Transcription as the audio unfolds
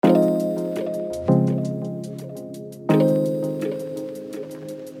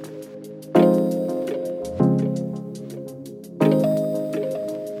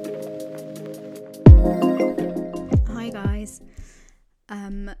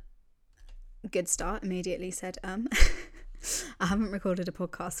Good start, immediately said I haven't recorded a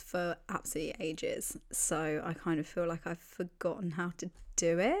podcast for absolutely ages, so I kind of feel like I've forgotten how to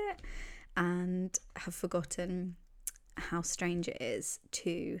do it and have forgotten how strange it is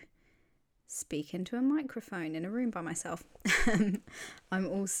to speak into a microphone in a room by myself. I'm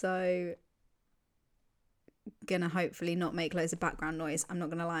also gonna hopefully not make loads of background noise. I'm not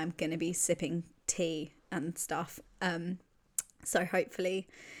gonna lie, I'm gonna be sipping tea and stuff, so hopefully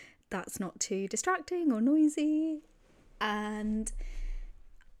that's not too distracting or noisy. And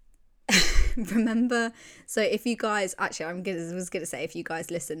remember, so if you guys was gonna say, if you guys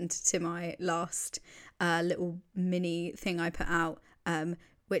listened to my last little mini thing I put out,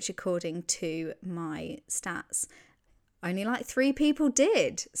 which according to my stats only like 3 people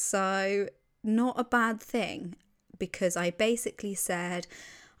did, so not a bad thing, because I basically said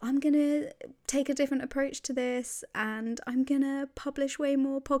I'm going to take a different approach to this and I'm going to publish way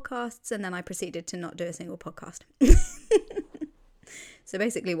more podcasts, and then I proceeded to not do a single podcast. So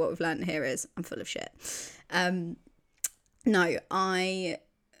basically what we've learned here is I'm full of shit. No, I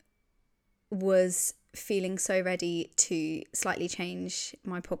was feeling so ready to slightly change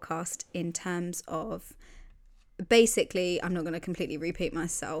my podcast in terms of, basically, I'm not going to completely repeat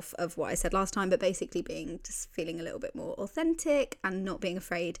myself of what I said last time, but basically just feeling a little bit more authentic and not being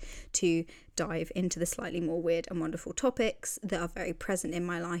afraid to dive into the slightly more weird and wonderful topics that are very present in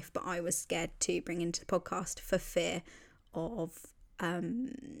my life, but I was scared to bring into the podcast for fear of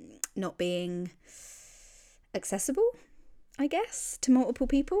not being accessible, I guess, to multiple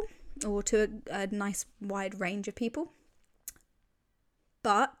people or to a nice wide range of people.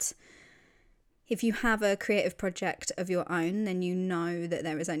 But if you have a creative project of your own, then you know that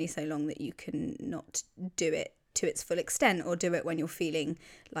there is only so long that you can not do it to its full extent, or do it when you're feeling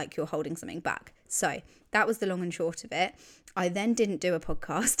like you're holding something back. So that was the long and short of it. I then didn't do a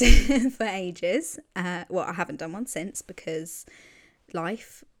podcast for ages. I haven't done one since, because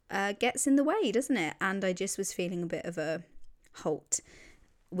life gets in the way, doesn't it? And I just was feeling a bit of a halt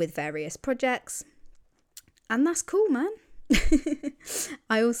with various projects. And that's cool, man.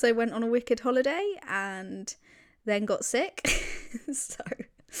 I also went on a wicked holiday and then got sick. So,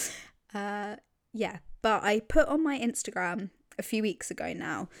 yeah. But I put on my Instagram a few weeks ago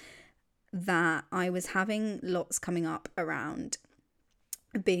now that I was having lots coming up around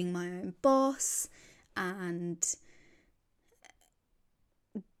being my own boss and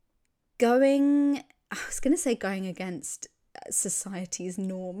going against society's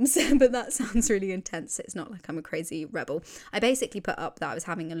norms, but that sounds really intense. It's not like I'm a crazy rebel. I basically put up that I was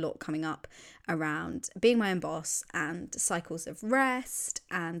having a lot coming up around being my own boss and cycles of rest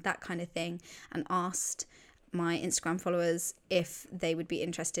and that kind of thing, and asked my Instagram followers if they would be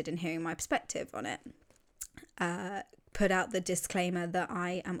interested in hearing my perspective on it. Put out the disclaimer that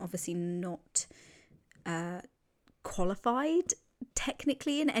I am obviously not qualified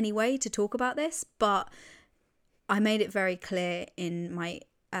technically in any way to talk about this, but I made it very clear in my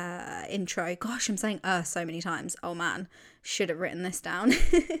intro. Gosh, I'm saying so many times. Oh man, should have written this down.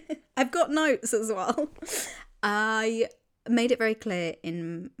 I've got notes as well. I made it very clear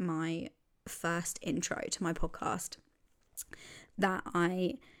in my first intro to my podcast that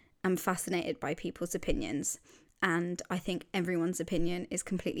I am fascinated by people's opinions. And I think everyone's opinion is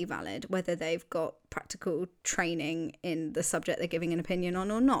completely valid, whether they've got practical training in the subject they're giving an opinion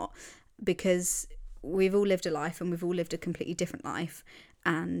on or not, because we've all lived a life and we've all lived a completely different life,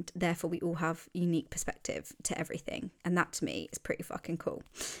 and therefore we all have unique perspective to everything, and that to me is pretty fucking cool.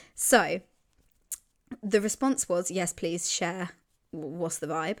 So the response was, yes, please share what's the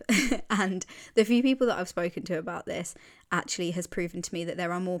vibe. And the few people that I've spoken to about this actually has proven to me that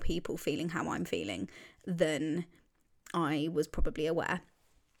there are more people feeling how I'm feeling than I was probably aware.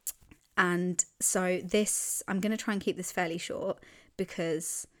 And so this, I'm going to try and keep this fairly short,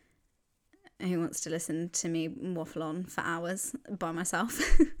 because who wants to listen to me waffle on for hours by myself?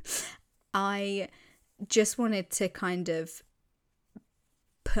 I just wanted to kind of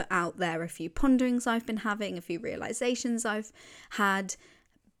put out there a few ponderings I've been having, a few realizations I've had,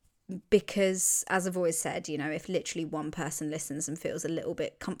 because as I've always said, you know, if literally one person listens and feels a little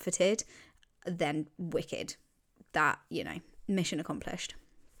bit comforted, then wicked. That, you know, mission accomplished.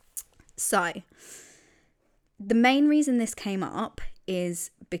 So the main reason this came up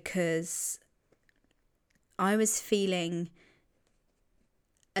is because I was feeling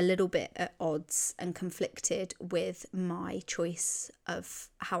a little bit at odds and conflicted with my choice of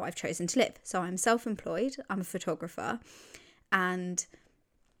how I've chosen to live. So I'm self-employed, I'm a photographer, and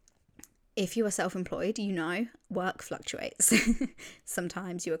if you are self-employed, you know, work fluctuates.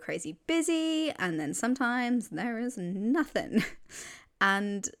 Sometimes you are crazy busy, and then sometimes there is nothing.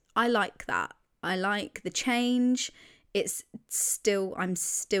 And I like that. I like the change. I'm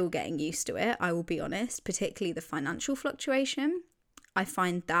still getting used to it, I will be honest, particularly the financial fluctuation. I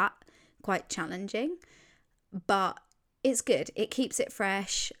find that quite challenging, but it's good. It keeps it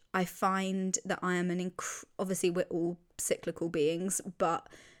fresh. I find that I am obviously we're all cyclical beings, but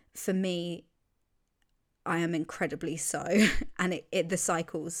for me, I am incredibly so, and the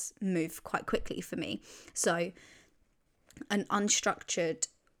cycles move quite quickly for me. So an unstructured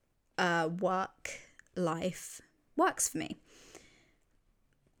work life works for me.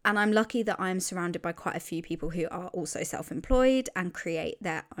 And I'm lucky that I'm surrounded by quite a few people who are also self-employed and create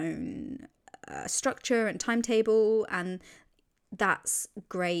their own structure and timetable. And that's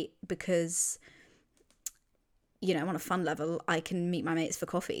great because, you know, on a fun level, I can meet my mates for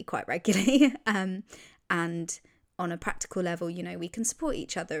coffee quite regularly. And on a practical level, you know, we can support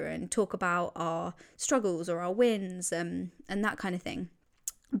each other and talk about our struggles or our wins and that kind of thing.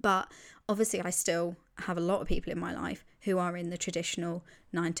 But obviously I still have a lot of people in my life who are in the traditional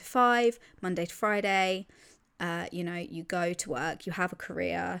 9 to 5, Monday to Friday. You know, you go to work, you have a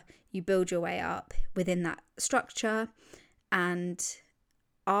career, you build your way up within that structure. And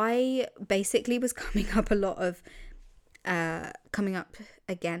I basically was coming up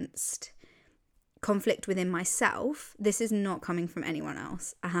against conflict within myself. This is not coming from anyone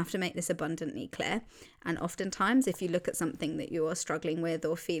else. I have to make this abundantly clear. And oftentimes, if you look at something that you're struggling with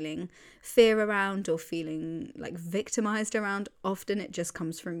or feeling fear around or feeling like victimized around, often it just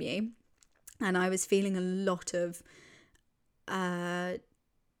comes from you. And I was feeling a lot of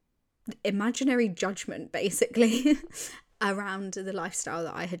imaginary judgment, basically, around the lifestyle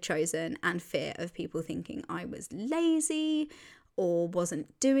that I had chosen, and fear of people thinking I was lazy or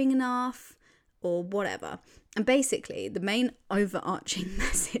wasn't doing enough or whatever. And basically, the main overarching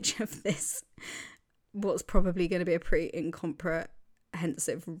message of this, what's probably going to be a pretty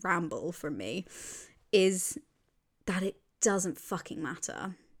incomprehensive ramble from me, is that it doesn't fucking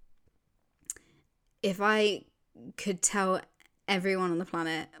matter. If I could tell everyone on the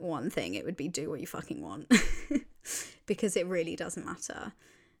planet one thing, it would be do what you fucking want. Because it really doesn't matter.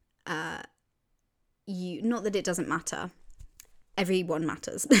 Not that it doesn't matter. Everyone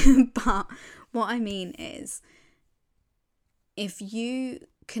matters. But what I mean is, if you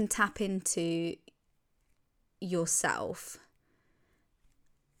can tap into yourself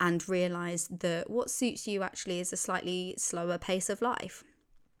and realize that what suits you actually is a slightly slower pace of life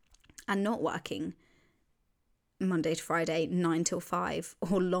and not working Monday to Friday, 9 till 5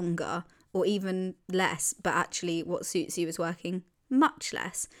 or longer or even less, but actually what suits you is working much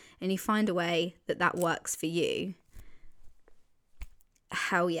less, and you find a way that works for you,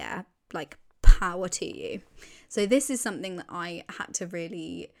 hell yeah, like power to you. So this is something that I had to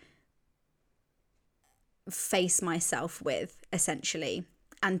really face myself with, essentially,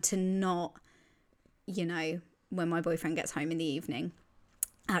 and to not, you know, when my boyfriend gets home in the evening,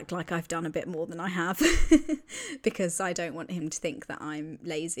 act like I've done a bit more than I have because I don't want him to think that I'm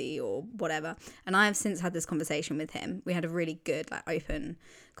lazy or whatever. And I have since had this conversation with him. We had a really good, like, open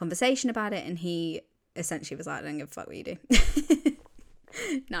conversation about it, and he essentially was like, I don't give a fuck what you do.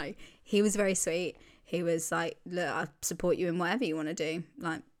 No, he was very sweet. He was like, look, I support you in whatever you want to do.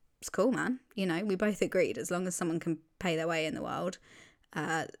 Like, it's cool, man. You know, we both agreed, as long as someone can pay their way in the world,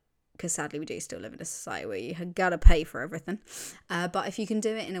 because sadly we do still live in a society where you gotta pay for everything, but if you can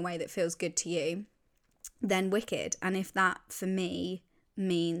do it in a way that feels good to you, then wicked. And if that for me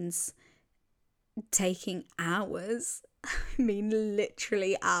means taking hours, I mean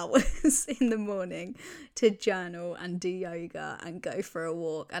literally hours in the morning to journal and do yoga and go for a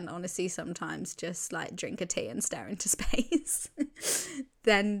walk, and honestly sometimes just like drink a tea and stare into space,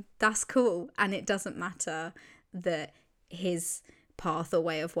 then that's cool. And it doesn't matter that his path or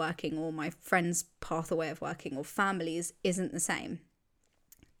way of working or my friend's path or way of working or families isn't the same.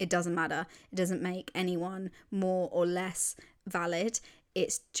 It doesn't matter. It doesn't make anyone more or less valid.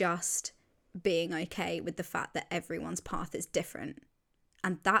 It's just being okay with the fact that everyone's path is different,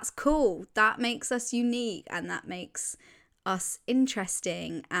 and that's cool. That makes us unique, and that makes us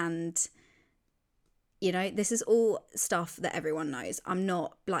interesting. And you know, this is all stuff that everyone knows. I'm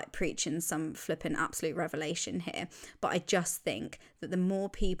not like preaching some flipping absolute revelation here, but I just think that the more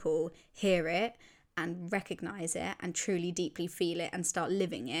people hear it and recognize it and truly deeply feel it and start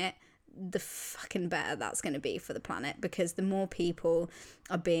living it, the fucking better that's going to be for the planet. Because the more people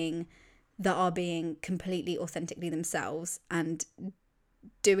are being completely authentically themselves and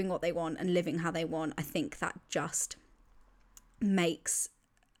doing what they want and living how they want, I think that just makes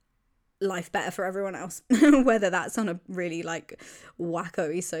life better for everyone else. Whether that's on a really like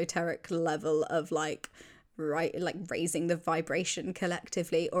wacko esoteric level of like right, like raising the vibration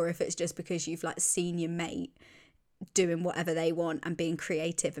collectively, or if it's just because you've like seen your mate doing whatever they want and being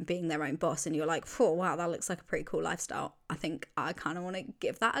creative and being their own boss, and you're like, oh wow, that looks like a pretty cool lifestyle, I think I kind of want to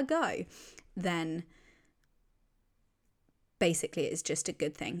give that a go, then basically it's just a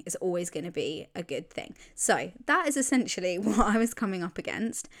good thing. It's always going to be a good thing. So that is essentially what I was coming up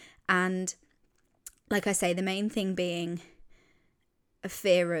against. And like I say, the main thing being a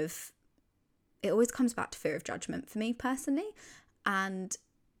fear of, it always comes back to fear of judgment for me personally. And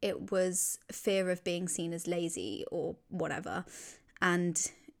it was fear of being seen as lazy or whatever.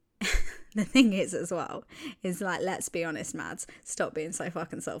 And the thing is as well, is like, let's be honest, Mads, stop being so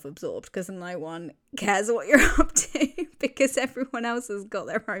fucking self-absorbed, because no one cares what you're up to, because everyone else has got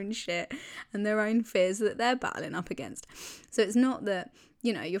their own shit and their own fears that they're battling up against. So it's not that,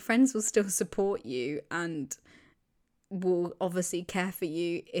 you know, your friends will still support you and will obviously care for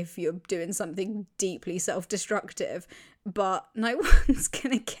you if you're doing something deeply self-destructive, but no one's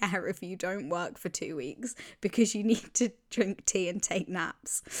gonna care if you don't work for 2 weeks because you need to drink tea and take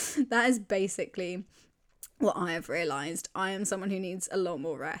naps. That is basically what I have realized. I am someone who needs a lot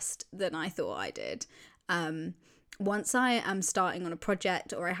more rest than I thought I did. Once I am starting on a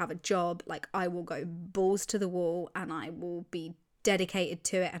project or I have a job, like, I will go balls to the wall and I will be dedicated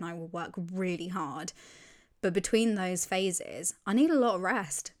to it and I will work really hard. But between those phases, I need a lot of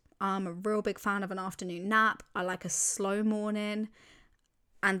rest. I'm a real big fan of an afternoon nap. I like a slow morning.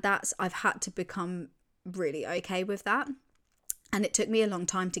 And I've had to become really okay with that. And it took me a long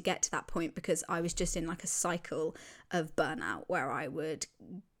time to get to that point, because I was just in like a cycle of burnout where I would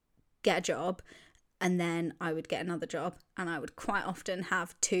get a job and then I would get another job, and I would quite often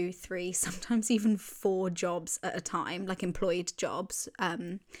have 2, 3, sometimes even 4 jobs at a time, like employed jobs,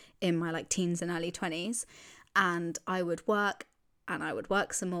 in my like teens and early 20s. And I would work and I would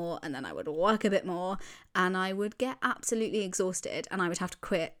work some more, and then I would work a bit more, and I would get absolutely exhausted, and I would have to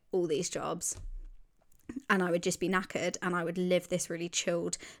quit all these jobs. And I would just be knackered, and I would live this really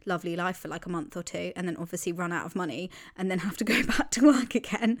chilled, lovely life for like a month or 2, and then obviously run out of money and then have to go back to work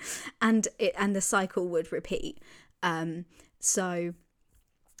again, and the cycle would repeat. So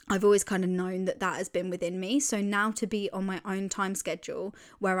I've always kind of known that has been within me. So now to be on my own time schedule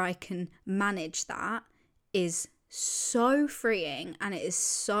where I can manage that is so freeing, and it is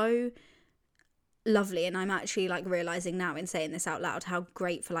so lovely. And I'm actually like realizing now, in saying this out loud, how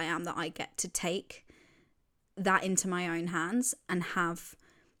grateful I am that I get to take that into my own hands and have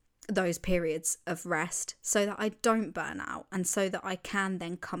those periods of rest, so that I don't burn out, and so that I can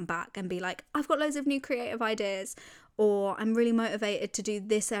then come back and be like, I've got loads of new creative ideas, or I'm really motivated to do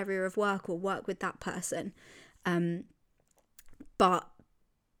this area of work or work with that person. But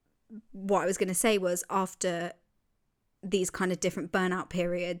what I was going to say was, after these kind of different burnout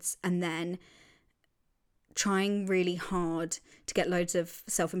periods, and then trying really hard to get loads of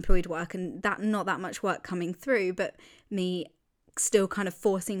self-employed work, and that not that much work coming through, but me still kind of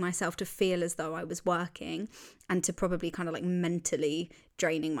forcing myself to feel as though I was working, and to probably kind of like mentally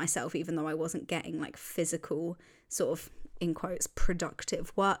draining myself, even though I wasn't getting like physical sort of, in quotes,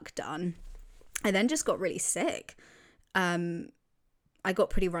 productive work done. I then just got really sick. I got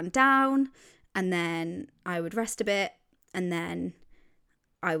pretty run down, and then I would rest a bit, and then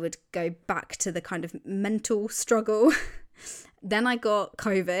I would go back to the kind of mental struggle. Then I got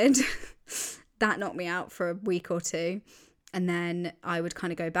COVID. That knocked me out for a week or 2. And then I would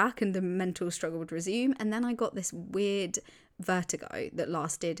kind of go back and the mental struggle would resume. And then I got this weird vertigo that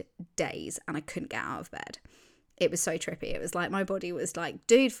lasted days, and I couldn't get out of bed. It was so trippy. It was like my body was like,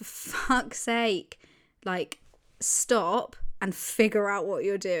 dude, for fuck's sake, like, stop and figure out what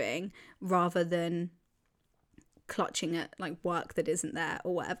you're doing, rather than clutching at like work that isn't there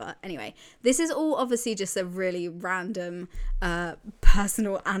or whatever. Anyway, this is all obviously just a really random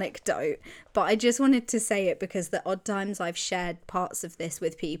personal anecdote, but I just wanted to say it because the odd times I've shared parts of this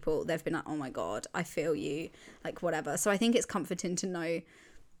with people, they've been like, oh my god, I feel you, like whatever. So I think it's comforting to know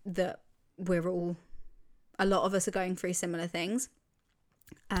that a lot of us are going through similar things.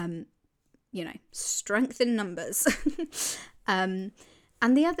 You know, strength in numbers. And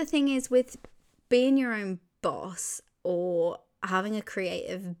the other thing is, with being your own boss or having a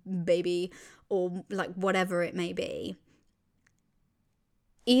creative baby or like whatever it may be,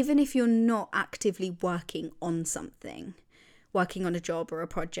 even if you're not actively working on something, working on a job or a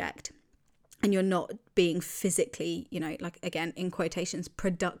project, and you're not being physically, you know, like, again, in quotations,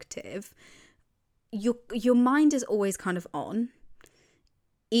 productive, your mind is always kind of on,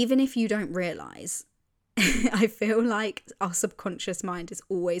 even if you don't realize. I feel like our subconscious mind is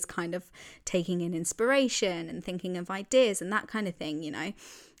always kind of taking in inspiration and thinking of ideas and that kind of thing, you know.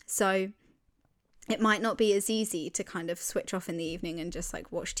 So it might not be as easy to kind of switch off in the evening and just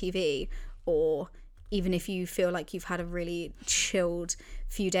like watch TV, or even if you feel like you've had a really chilled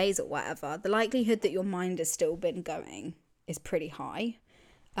few days or whatever, the likelihood that your mind has still been going is pretty high.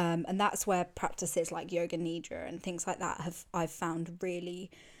 And that's where practices like yoga nidra and things like that I've found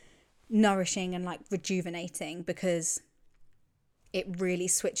really nourishing and like rejuvenating, because it really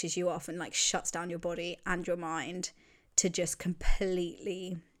switches you off and like shuts down your body and your mind to just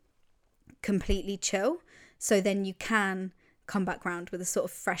completely chill. So then you can come back round with a sort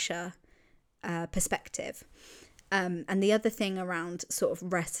of fresher perspective. And the other thing around sort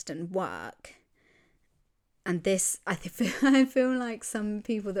of rest and work, and this, I feel like some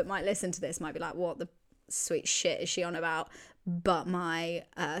people that might listen to this might be like, what the sweet shit is she on about? But my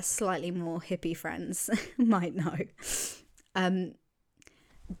slightly more hippie friends might know.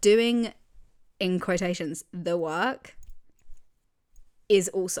 Doing, in quotations, the work is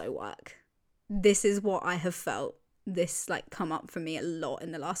also work. This is what I have felt. This like come up for me a lot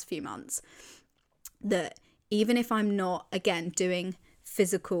in the last few months, that even if I'm not, again, doing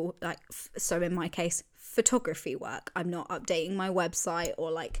physical, like, so in my case, photography work, I'm not updating my website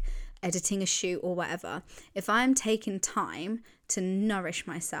or like editing a shoot or whatever, if I'm taking time to nourish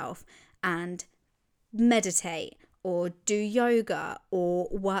myself and meditate or do yoga or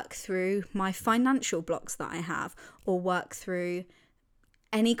work through my financial blocks that I have, or work through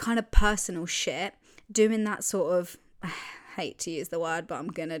any kind of personal shit, doing that sort of, I hate to use the word, but I'm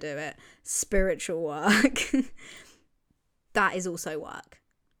gonna do it, spiritual work, that is also work.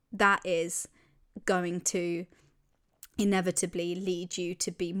 That is going to inevitably lead you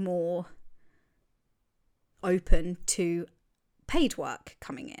to be more open to paid work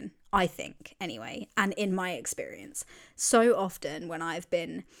coming in, I think, anyway, and in my experience. So often when I've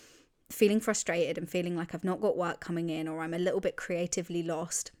been feeling frustrated and feeling like I've not got work coming in, or I'm a little bit creatively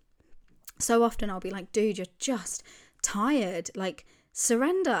lost, so often I'll be like, dude, you're just tired, like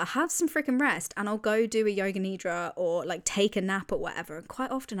surrender, have some freaking rest. And I'll go do a yoga nidra or like take a nap or whatever, and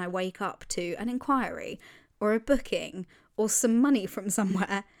quite often I wake up to an inquiry or a booking or some money from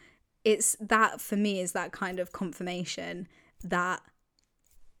somewhere. It's that, for me, is that kind of confirmation that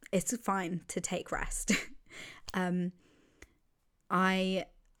it's fine to take rest. I'm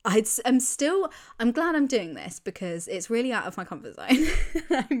glad I'm doing this, because it's really out of my comfort zone.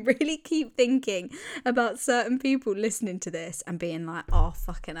 I really keep thinking about certain people listening to this and being like, oh,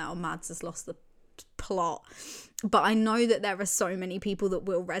 fucking hell, Mads has lost the plot. But I know that there are so many people that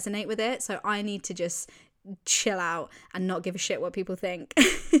will resonate with it, so I need to just chill out and not give a shit what people think.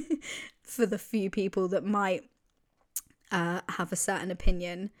 For the few people that might have a certain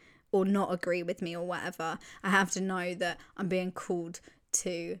opinion or not agree with me or whatever, I have to know that I'm being called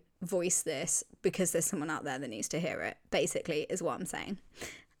to voice this because there's someone out there that needs to hear it, basically, is what I'm saying.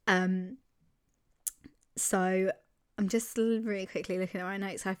 So I'm just really quickly looking at my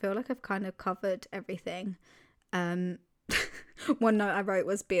notes. I feel like I've kind of covered everything. One note I wrote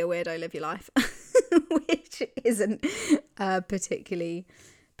was, be a weirdo, live your life, which isn't particularly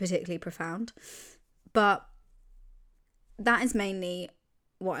profound, but that is mainly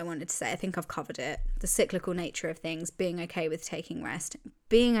what I wanted to say. I think I've covered it. The cyclical nature of things, being okay with taking rest,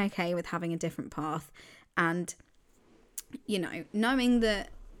 being okay with having a different path, and, you know, knowing that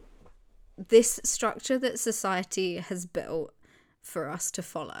this structure that society has built for us to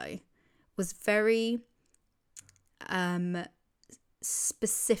follow was very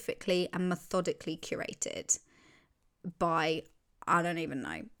specifically and methodically curated by, I don't even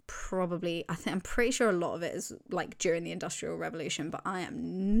know, probably, I'm pretty sure a lot of it is like during the Industrial Revolution, but I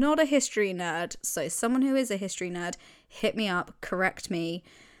am not a history nerd, so someone who is a history nerd, hit me up, correct me,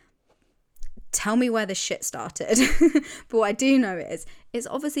 tell me where this shit started. But what I do know is it's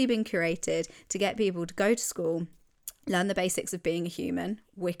obviously been curated to get people to go to school, learn the basics of being a human,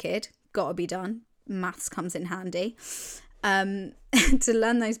 wicked, gotta be done, maths comes in handy, to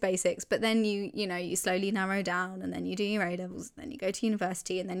learn those basics, but then you slowly narrow down, and then you do your A-levels, then you go to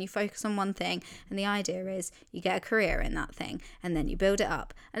university, and then you focus on one thing, and the idea is you get a career in that thing, and then you build it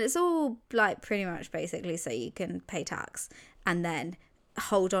up, and it's all like pretty much basically so you can pay tax and then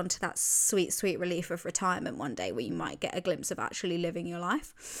hold on to that sweet relief of retirement one day, where you might get a glimpse of actually living your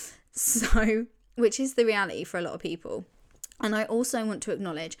life. So, which is the reality for a lot of people. And I also want to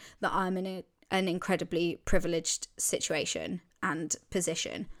acknowledge that I'm in an incredibly privileged situation and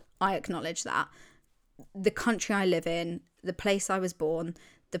position. I acknowledge that. The country I live in, the place I was born,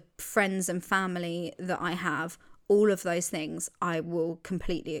 the friends and family that I have, all of those things I will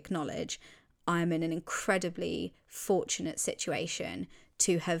completely acknowledge. I'm in an incredibly fortunate situation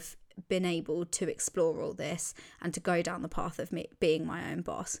to have been able to explore all this and to go down the path of me being my own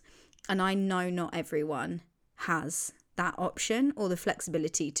boss. And I know not everyone has that option or the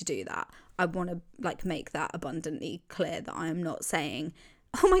flexibility to do that. I want to like make that abundantly clear that I am not saying,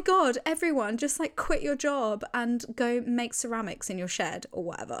 oh my God, everyone just like quit your job and go make ceramics in your shed or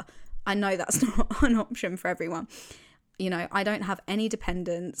whatever. I know that's not an option for everyone. You know, I don't have any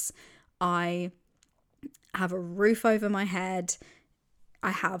dependents. I have a roof over my head.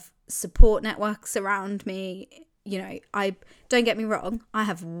 I have support networks around me. You know, I don't get me wrong, I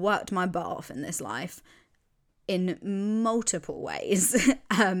have worked my butt off in this life in multiple ways.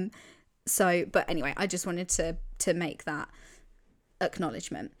 But anyway, I just wanted to make that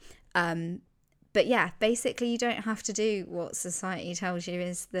acknowledgement. But yeah, basically you don't have to do what society tells you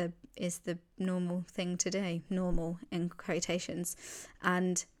is the normal thing to do, normal in quotations.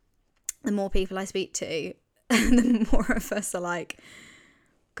 And the more people I speak to, the more of us are like,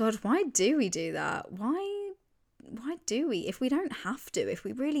 God, why do we do that? Why do we? If we don't have to, if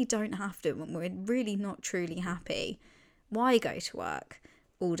we really don't have to, and we're really not truly happy, why go to work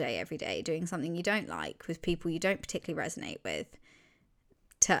all day, every day, doing something you don't like with people you don't particularly resonate with,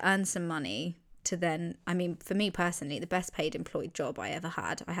 to earn some money, to then, I mean, for me personally, the best paid employed job I ever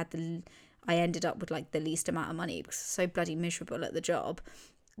had, I ended up with like the least amount of money because I was so bloody miserable at the job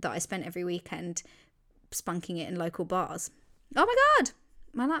that I spent every weekend spunking it in local bars. Oh my God,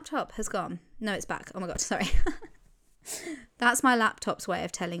 my laptop has gone. No, it's back. Oh my God, sorry. That's my laptop's way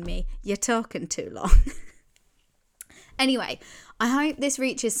of telling me you're talking too long. Anyway, I hope this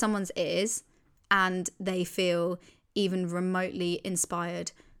reaches someone's ears and they feel even remotely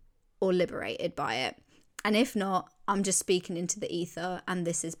inspired or liberated by it. And if not, I'm just speaking into the ether, and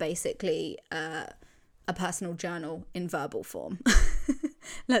this is basically a personal journal in verbal form.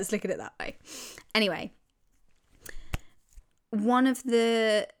 Let's look at it that way. Anyway,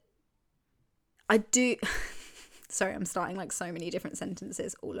 sorry, I'm starting like so many different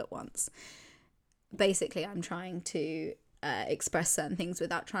sentences all at once. Basically, I'm trying to express certain things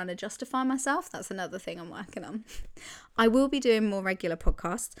without trying to justify myself. That's another thing I'm working on. I will be doing more regular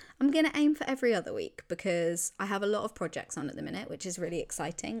podcasts. I'm going to aim for every other week because I have a lot of projects on at the minute, which is really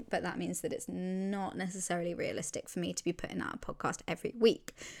exciting, but that means that it's not necessarily realistic for me to be putting out a podcast every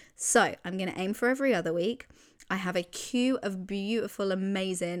week. So I'm going to aim for every other week. I have a queue of beautiful,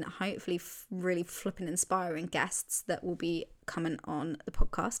 amazing, hopefully really flipping inspiring guests that will be coming on the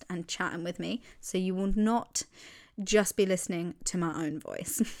podcast and chatting with me. So you will not just be listening to my own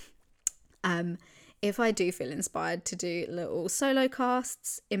voice. If I do feel inspired to do little solo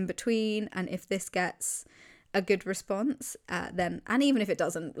casts in between, and if this gets a good response, then, and even if it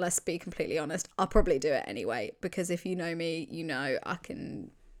doesn't, let's be completely honest, I'll probably do it anyway, because if you know me, you know I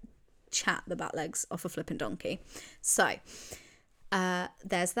can chat the back legs off a flipping donkey. So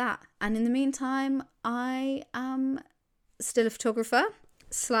there's that. And in the meantime, I am still a photographer /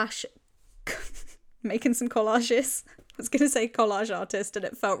 making some collages. I was going to say collage artist and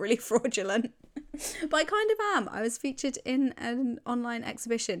it felt really fraudulent. But I kind of am. I was featured in an online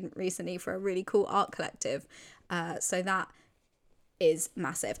exhibition recently for a really cool art collective. So that is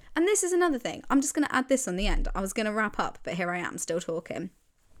massive. And this is another thing. I'm just going to add this on the end. I was going to wrap up, but here I am still talking.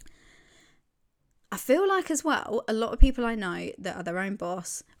 I feel like as well, a lot of people I know that are their own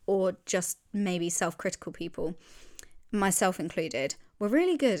boss or just maybe self-critical people, myself included, we're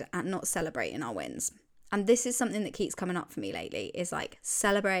really good at not celebrating our wins. And this is something that keeps coming up for me lately, is like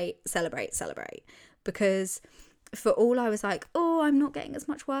celebrate. Because for all I was like, oh, I'm not getting as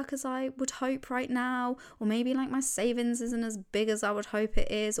much work as I would hope right now, or maybe like my savings isn't as big as I would hope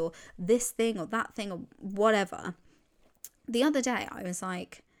it is, or this thing or that thing or whatever. The other day I was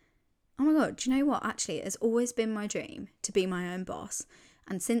like, oh my God, do you know what? Actually, it has always been my dream to be my own boss.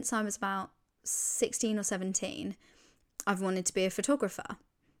 And since I was about 16 or 17, I've wanted to be a photographer.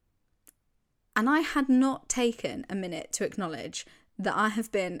 And I had not taken a minute to acknowledge that I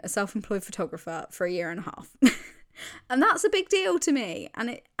have been a self-employed photographer for a year and a half. And that's a big deal to me.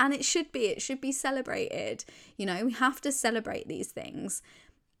 And it should be celebrated. You know, we have to celebrate these things,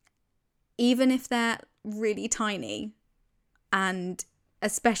 even if they're really tiny, and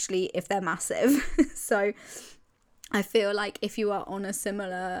especially if they're massive. So I feel like if you are on a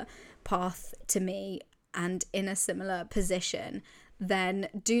similar path to me and in a similar position, then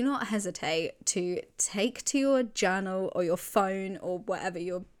do not hesitate to take to your journal or your phone or whatever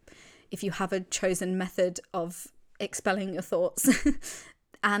if you have a chosen method of expelling your thoughts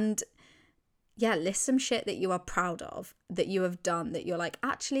and list some shit that you are proud of, that you have done, that you're like,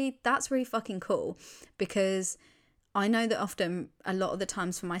 actually, that's really fucking cool. Because I know that often, a lot of the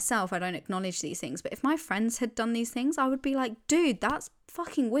times for myself, I don't acknowledge these things. But if my friends had done these things, I would be like, dude, that's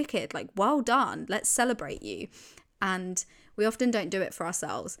fucking wicked. Like, well done. Let's celebrate you. And We often don't do it for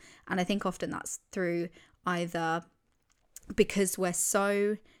ourselves. And I think often that's through either because we're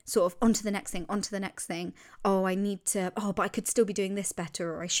so sort of onto the next thing. Oh, but I could still be doing this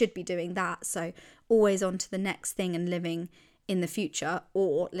better, or I should be doing that. So always on to the next thing and living in the future,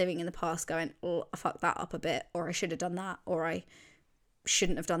 or living in the past going, oh, I fucked that up a bit, or I should have done that, or I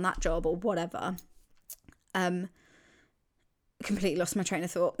shouldn't have done that job, or whatever. Completely lost my train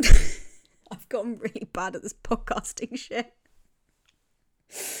of thought. I've gotten really bad at this podcasting shit.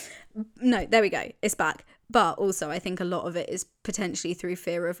 No, there we go. It's back. But also I think a lot of it is potentially through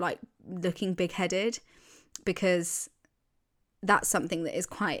fear of like looking big-headed, because that's something that is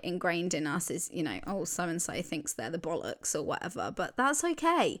quite ingrained in us is, you know, oh, so-and-so thinks they're the bollocks or whatever, but that's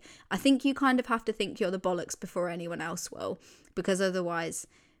okay. I think you kind of have to think you're the bollocks before anyone else will, because otherwise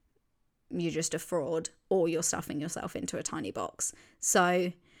you're just a fraud, or you're stuffing yourself into a tiny box.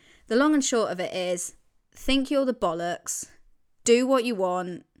 So the long and short of it is, think you're the bollocks, do what you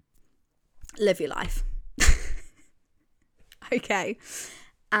want, live your life. Okay.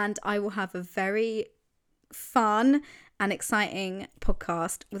 And I will have a very fun and exciting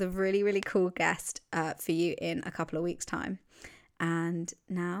podcast with a really, really cool guest for you in a couple of weeks' time. And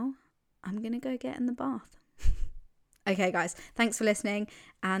now I'm going to go get in the bath. Okay, guys, thanks for listening.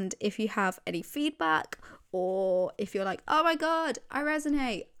 And if you have any feedback, or if you're like, oh my God, I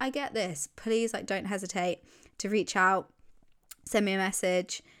resonate, I get this, please don't hesitate to reach out, send me a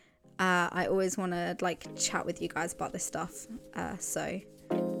message. I always want to chat with you guys about this stuff. So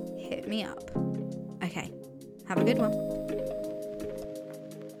hit me up. Okay, have a good one.